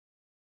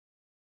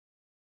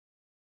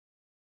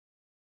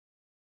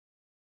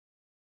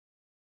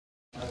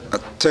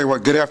Tell you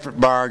what, good effort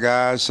by our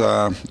guys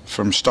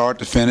from start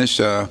to finish.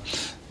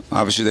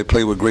 Obviously, they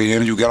played with great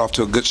energy. We got off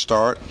to a good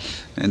start,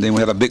 and then we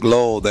had a big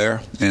lull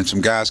there, and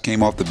some guys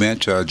came off the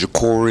bench.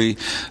 Ja'Cory,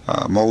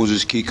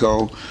 Moses,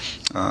 Kiko,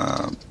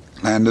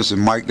 Landis,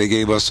 and Mike. They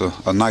gave us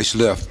a nice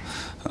lift,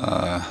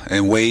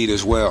 and Wade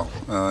as well.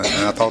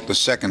 And I thought the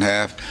second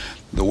half,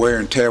 the wear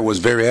and tear was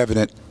very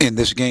evident in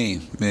this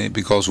game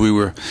because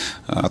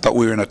I thought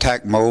we were in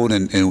attack mode,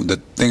 and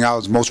the thing I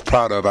was most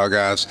proud of, our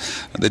guys,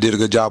 they did a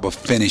good job of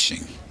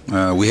finishing.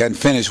 We hadn't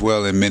finished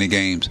well in many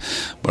games,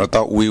 but I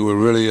thought we were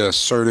really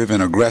assertive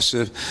and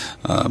aggressive,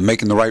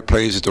 making the right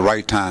plays at the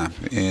right time.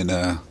 And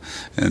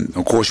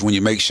of course, when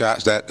you make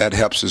shots, that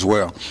helps as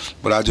well.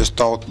 But I just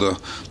thought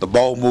the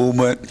ball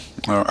movement,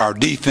 our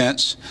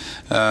defense,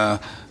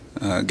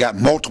 got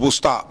multiple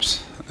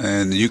stops.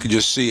 And you can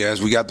just see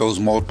as we got those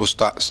multiple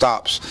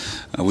stops,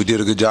 we did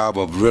a good job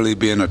of really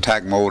being in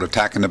attack mode,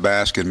 attacking the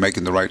basket, and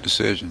making the right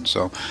decision.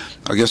 So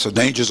I guess a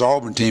dangerous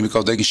Auburn team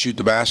because they can shoot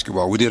the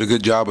basketball. We did a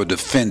good job of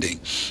defending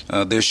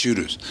their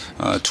shooters.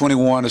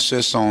 21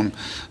 assists on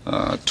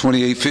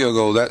 28 field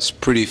goals. That's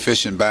pretty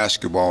efficient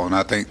basketball, and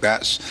I think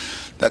that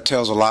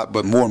tells a lot.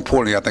 But more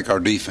importantly, I think our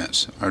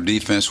defense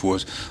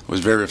was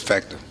very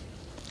effective.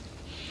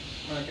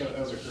 That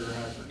was a career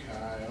high for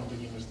Kai. I don't think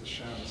he missed the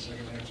shot in the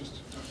second half.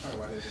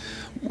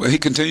 Well, he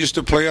continues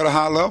to play at a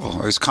high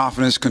level. His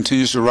confidence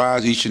continues to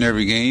rise each and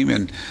every game,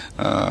 and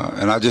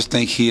I just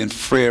think he and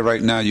Fred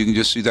right now, you can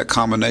just see that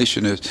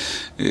combination is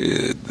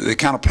they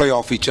kind of play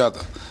off each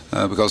other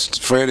because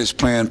Fred is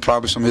playing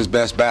probably some of his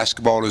best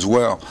basketball as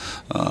well.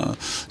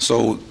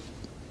 So.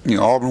 You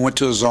know, Auburn went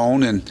to a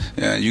zone, and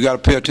you got to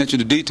pay attention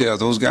to details.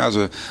 Those guys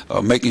are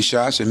making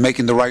shots and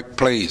making the right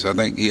plays. I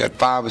think he had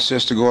 5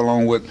 assists to go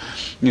along with,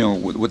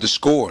 with the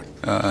score.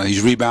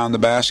 He's rebounding the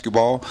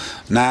basketball,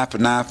 9 for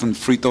 9 from the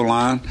free throw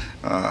line.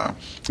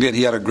 Again,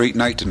 he had a great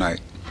night tonight.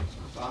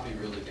 Bobby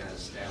really got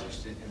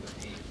established in the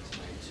paint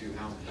tonight too.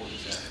 How important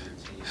is that for your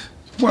team?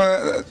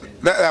 Well,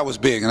 that was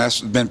big, and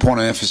that's been point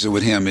of emphasis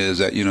with him is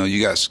that,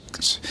 you guys,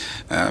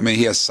 I mean,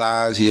 he has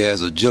size, he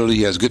has agility,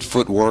 he has good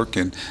footwork,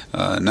 and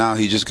now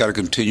he just got to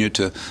continue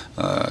to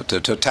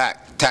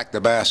attack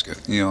the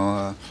basket.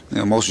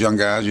 Most young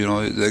guys,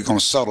 they're going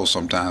to settle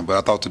sometimes, but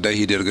I thought today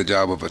he did a good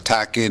job of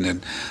attacking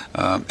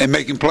and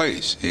making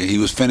plays. He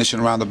was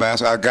finishing around the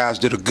basket. Our guys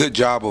did a good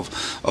job of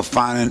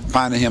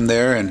finding him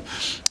there, and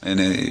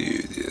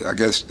I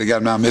guess they got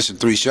him now missing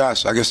 3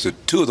 shots. I guess the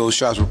 2 of those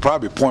shots were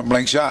probably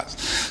point-blank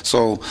shots.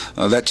 So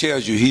that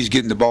tells you he's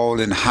getting the ball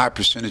in high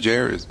percentage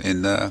areas,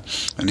 and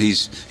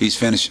he's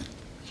finishing.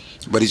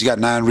 But he's got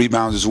 9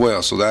 rebounds as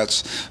well. So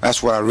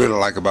that's what I really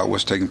like about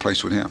what's taking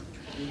place with him.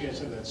 You guys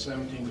had that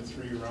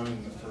 17-3 run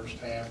in the first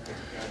half that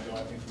got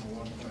go, I think, from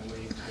a 1-point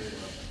lead to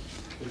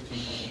 15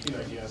 point lead,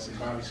 I guess. And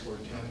Bobby scored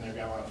 10, and they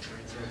got a lot of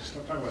free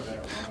throws. Talk about that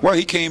run. Well,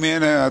 he came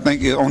in, I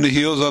think, on the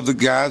heels of the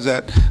guys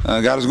that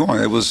got us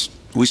going.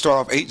 We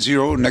start off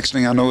 8-0. Next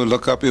thing I know, we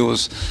look up, it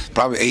was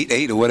probably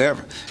 8-8 or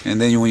whatever.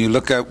 And then when you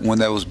look at when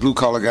those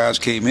blue-collar guys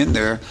came in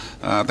there,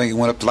 I think it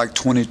went up to like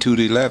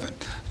 22-11.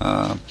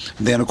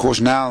 Then, of course,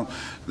 now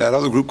that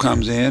other group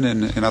comes in,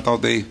 and I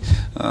thought they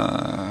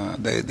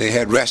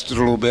had rested a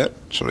little bit,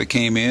 so they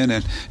came in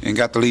and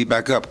got the lead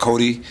back up.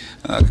 Cody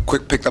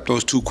picked up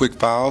those 2 quick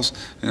fouls,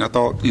 and I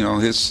thought,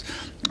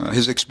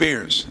 his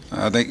experience,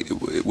 I think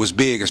it was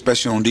big,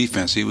 especially on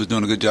defense. He was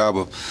doing a good job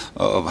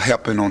of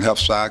helping on help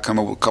side,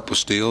 coming up with a couple of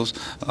steals,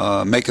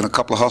 making a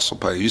couple of hustle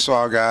plays. You saw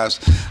our guys,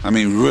 I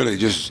mean, really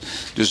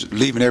just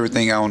leaving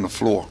everything out on the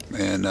floor,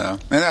 and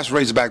that's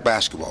Razorback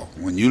basketball.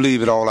 When you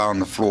leave it all out on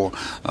the floor,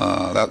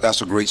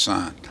 that's a great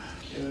sign.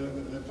 Yeah,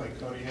 that play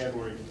Cody had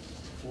where he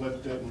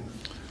flipped it and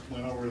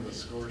went over to the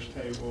scores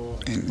table.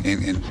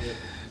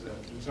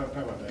 Talk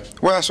about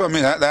that. Well, that's what I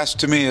mean. That's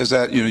to me is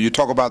that you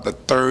talk about the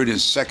 3rd and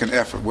 2nd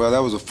effort. Well, that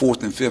was a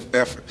 4th and 5th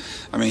effort.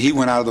 I mean, he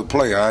went out of the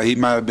play. He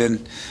might have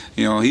been,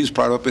 he was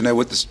probably up in there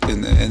with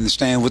in the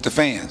stand with the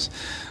fans,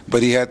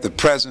 but he had the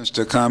presence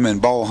to come and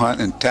ball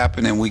hunt and tap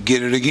it, and we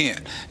get it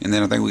again. And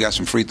then I think we got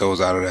some free throws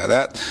out of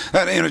that.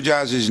 That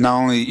energizes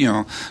not only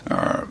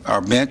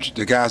our bench,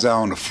 the guys out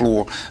on the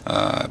floor,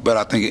 but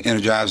I think it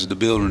energizes the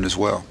building as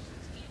well.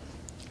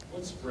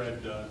 What's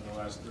Fred done in the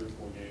last 3 or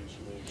 4 games?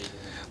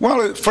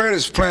 Well, Fred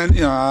is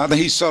playing, I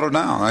think he's settled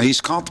down.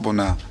 He's comfortable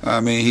now. I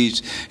mean,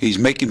 he's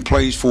making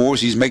plays for us.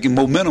 He's making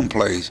momentum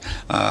plays,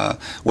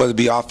 whether it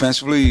be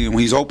offensively. When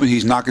he's open,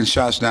 he's knocking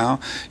shots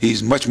down.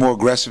 He's much more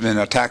aggressive in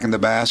attacking the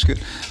basket.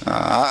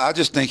 I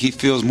just think he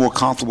feels more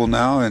comfortable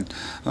now. And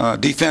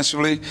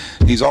defensively,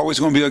 he's always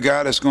going to be a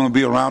guy that's going to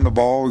be around the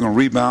ball. He's going to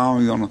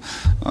rebound. He's going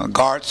to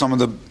guard some of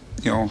the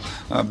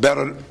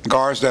better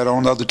guards that are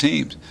on the other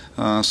teams.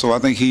 So I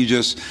think he's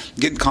just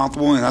getting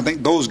comfortable, and I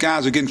think those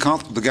guys are getting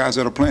comfortable, the guys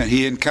that are playing.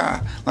 He and Kai,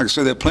 like I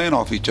said, they're playing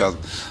off each other,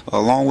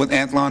 along with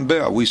Antlon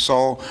Bell. We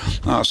saw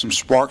some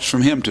sparks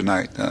from him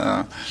tonight.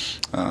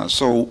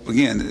 So,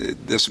 again,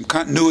 there's some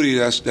continuity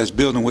that's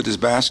building with this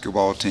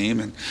basketball team,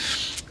 and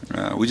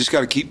we just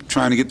got to keep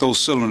trying to get those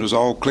cylinders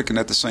all clicking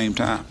at the same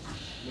time.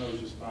 No,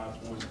 just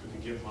 5 points, but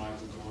to get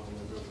Michael going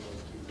and go for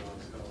those 2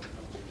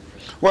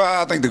 guns.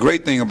 Well, I think the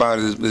great thing about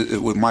it is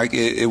with Mike,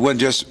 it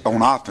wasn't just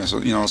on offense.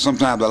 You know,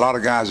 sometimes a lot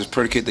of guys just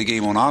predicate the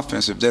game on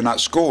offense. If they're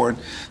not scoring,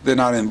 they're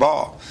not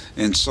involved.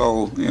 And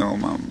so, you know,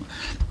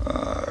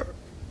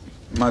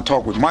 my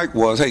talk with Mike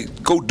was, hey,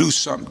 go do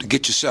something to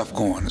get yourself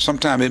going.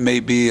 Sometimes it may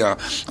be a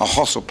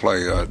hustle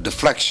play, a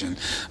deflection,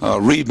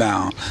 a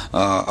rebound,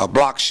 a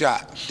block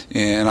shot.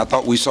 And I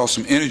thought we saw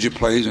some energy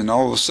plays, and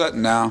all of a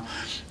sudden now,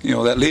 you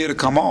know, that lid had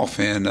come off,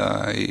 and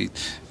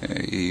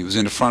he was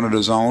in the front of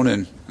the zone,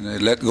 and they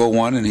let go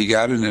one, and he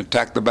got it and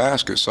attacked the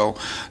basket. So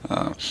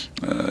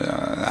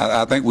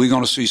I think we're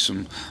going to see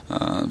some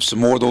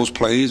more of those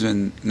plays,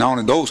 and not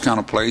only those kind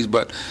of plays,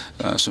 but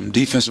some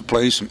defensive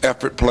plays, some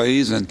effort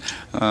plays, and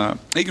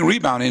he can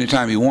rebound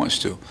anytime he wants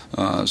to.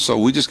 So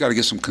we just got to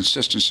get some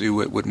consistency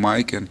with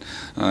Mike, and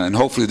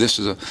hopefully this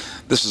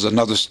is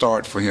another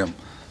start for him.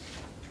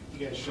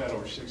 You guys shot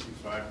over 65%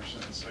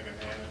 in the second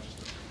half.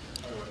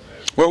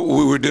 Well,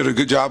 we did a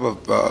good job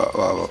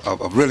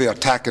of really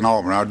attacking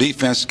Auburn. Our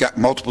defense got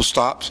multiple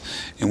stops,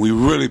 and we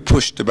really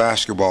pushed the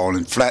basketball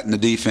and flattened the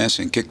defense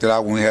and kicked it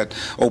out. When we had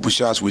open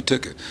shots, we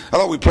took it. I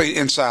thought we played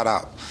inside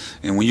out,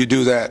 and when you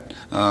do that,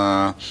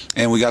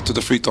 and we got to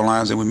the free throw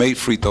lines, and we made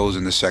free throws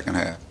in the second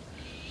half.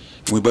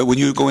 But when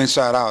you go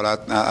inside out,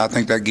 I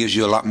think that gives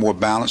you a lot more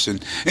balance,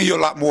 and you're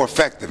a lot more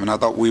effective. And I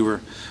thought we were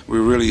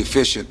really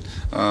efficient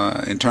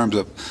in terms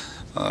of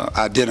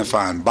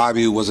identifying.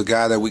 Bobby was a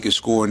guy that we could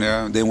score in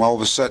there. Then all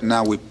of a sudden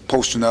now we're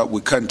posting up, we're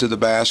cutting to the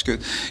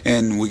basket,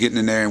 and we're getting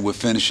in there and we're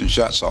finishing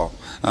shots off.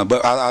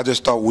 But I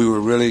just thought we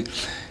were really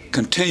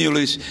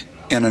continually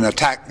in an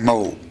attack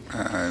mode.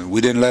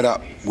 We didn't let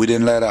up. We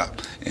didn't let up.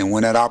 And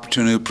when that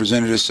opportunity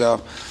presented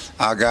itself,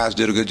 our guys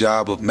did a good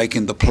job of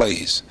making the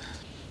plays.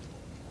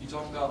 You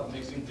talked about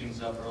mixing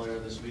things up earlier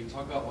this week.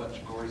 Talk about what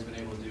Corey's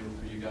been able to do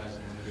for you guys.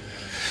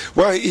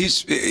 Well,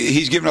 he's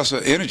given us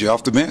energy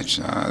off the bench.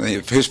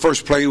 If his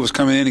first play was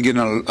coming in and getting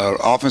an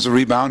offensive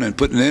rebound and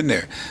putting it in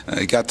there.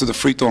 He got to the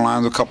free throw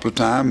lines a couple of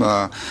times.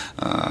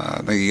 I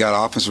think he got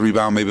an offensive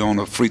rebound maybe on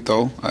the free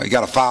throw. He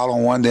got a foul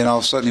on one, then all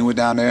of a sudden he went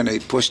down there and they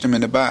pushed him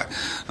in the back.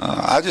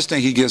 I just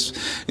think he gives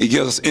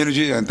us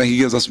energy, and I think he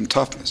gives us some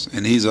toughness.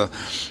 And he's one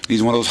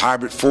of those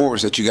hybrid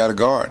forwards that you got to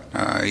guard.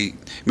 He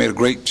made a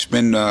great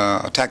spin,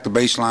 attacked the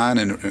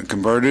baseline and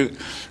converted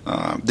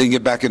it. Didn't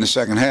get back in the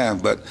second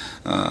half, but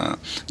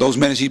those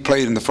minutes he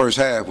played in the first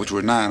half, which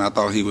were 9, I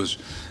thought he was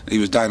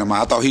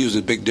dynamite. I thought he was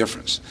a big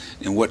difference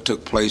in what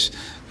took place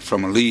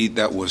from a lead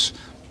that was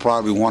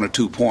probably 1 or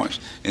 2 points,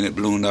 and it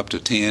ballooned up to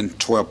 10,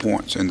 12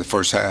 points in the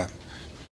first half.